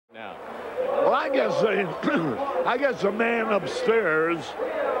I guess the man upstairs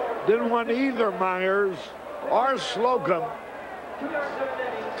didn't want either Myers or Slocum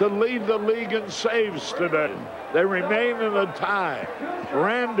to lead the league in saves today. They remain in a tie.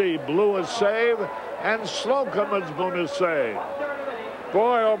 Randy blew a save, and Slocum has blown a save.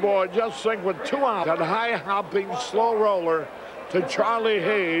 Boy, oh boy, just think with 2 outs, that high-hopping slow roller to Charlie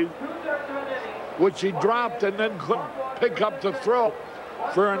Hayes, which he dropped and then couldn't pick up the throw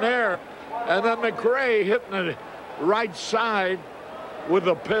for an error. And then McRae hitting the right side with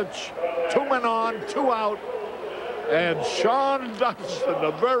a pitch. 2 men on, 2 out. And Shawn Dunston,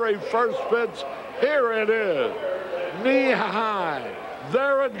 the very first pitch, here it is. Knee high.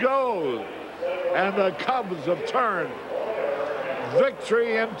 There it goes. And the Cubs have turned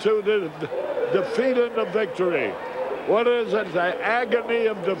victory into the defeat into victory. What is it? The agony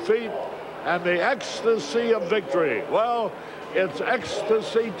of defeat and the ecstasy of victory. Well, it's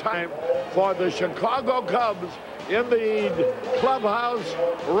ecstasy time for the Chicago Cubs in the clubhouse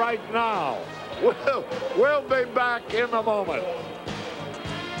right now. We'll be back in a moment.